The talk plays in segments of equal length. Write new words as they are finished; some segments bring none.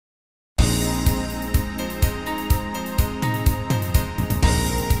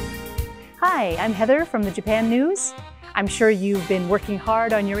Hi, I'm Heather from the Japan News. I'm sure you've been working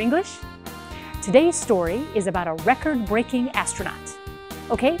hard on your English. Today's story is about a record-breaking astronaut.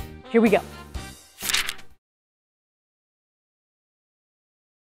 Okay, here we go.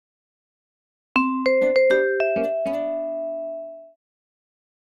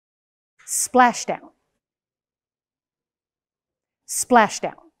 Splashdown.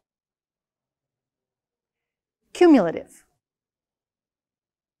 Splashdown. Cumulative.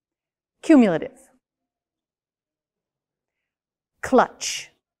 Cumulative. Clutch.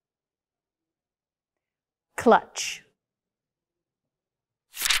 Clutch.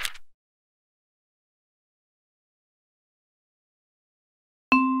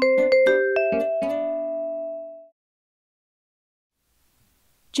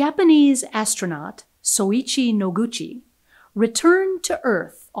 Japanese astronaut Soichi Noguchi returned to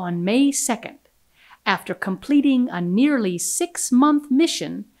Earth on May 2nd after completing a nearly 6-month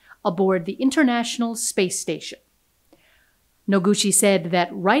mission aboard the International Space Station. Noguchi said that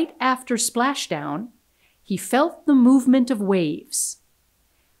right after splashdown, he felt the movement of waves.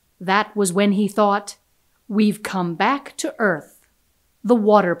 That was when he thought, "We've come back to Earth, the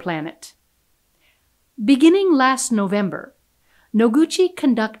water planet." Beginning last November, Noguchi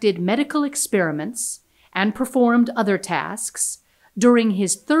conducted medical experiments and performed other tasks during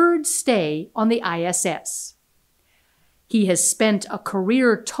his third stay on the ISS. He has spent a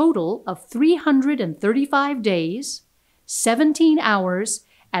career total of 335 days, 17 hours,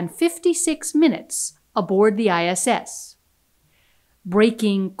 and 56 minutes aboard the ISS,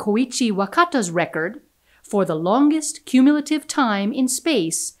 breaking Koichi Wakata's record for the longest cumulative time in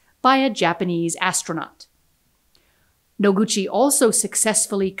space by a Japanese astronaut. Noguchi also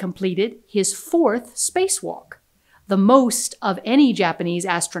successfully completed his 4th spacewalk, the most of any Japanese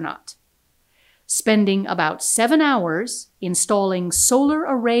astronaut, spending about 7 hours installing solar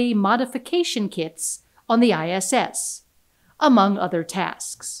array modification kits on the ISS, among other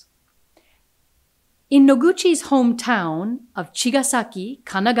tasks. In Noguchi's hometown of Chigasaki,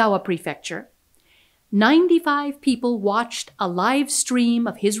 Kanagawa Prefecture, 95 people watched a live stream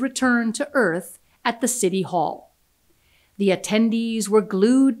of his return to Earth at the City Hall. The attendees were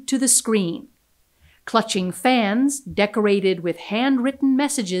glued to the screen, clutching fans decorated with handwritten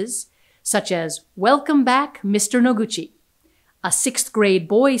messages such as, "Welcome back, Mr. Noguchi." A 6th grade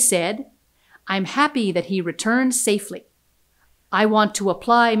boy said, "I'm happy that he returned safely. I want to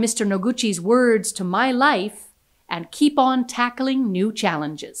apply Mr. Noguchi's words to my life and keep on tackling new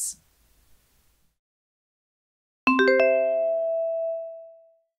challenges."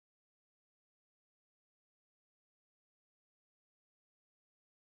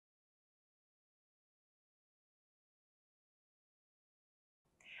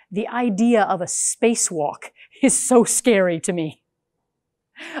 The idea of a spacewalk is so scary to me.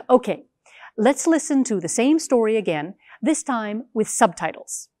 Okay, let's listen to the same story again, this time with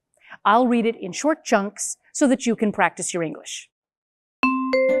subtitles. I'll read it in short chunks so that you can practice your English.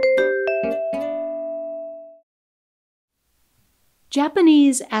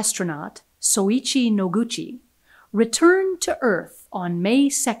 Japanese astronaut Soichi Noguchi returned to Earth on May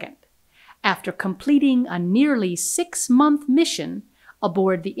 2nd after completing a nearly 6-month mission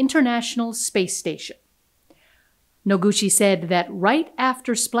aboard the International Space Station. Noguchi said that right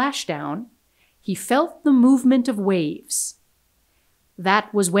after splashdown, he felt the movement of waves.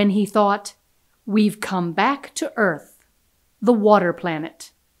 That was when he thought, "We've come back to Earth, the water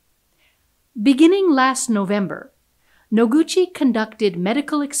planet." Beginning last November, Noguchi conducted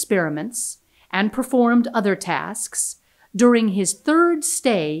medical experiments and performed other tasks during his 3rd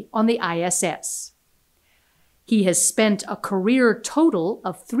stay on the ISS. He has spent a career total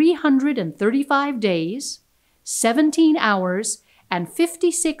of 335 days, 17 hours, and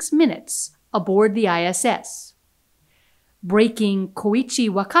 56 minutes aboard the ISS, breaking Koichi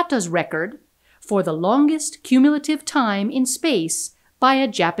Wakata's record for the longest cumulative time in space by a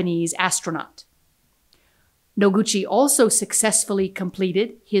Japanese astronaut. Noguchi also successfully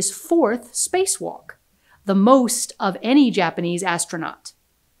completed his 4th spacewalk, the most of any Japanese astronaut,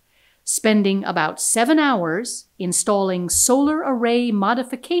 spending about 7 hours installing solar array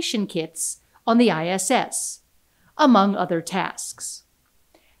modification kits on the ISS, among other tasks.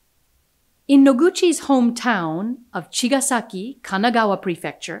 In Noguchi's hometown of Chigasaki, Kanagawa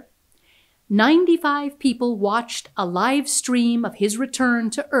Prefecture, 95 people watched a live stream of his return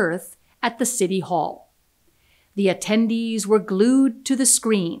to Earth at the City Hall. The attendees were glued to the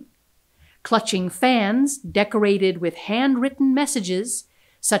screen, clutching fans decorated with handwritten messages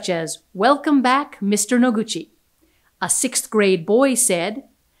such as, "Welcome back, Mr. Noguchi." A 6th grade boy said,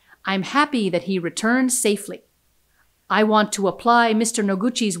 "I'm happy that he returned safely. I want to apply Mr.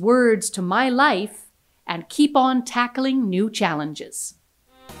 Noguchi's words to my life and keep on tackling new challenges.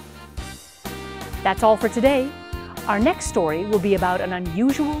 That's all for today. Our next story will be about an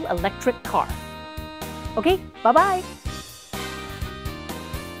unusual electric car. Okay, bye-bye.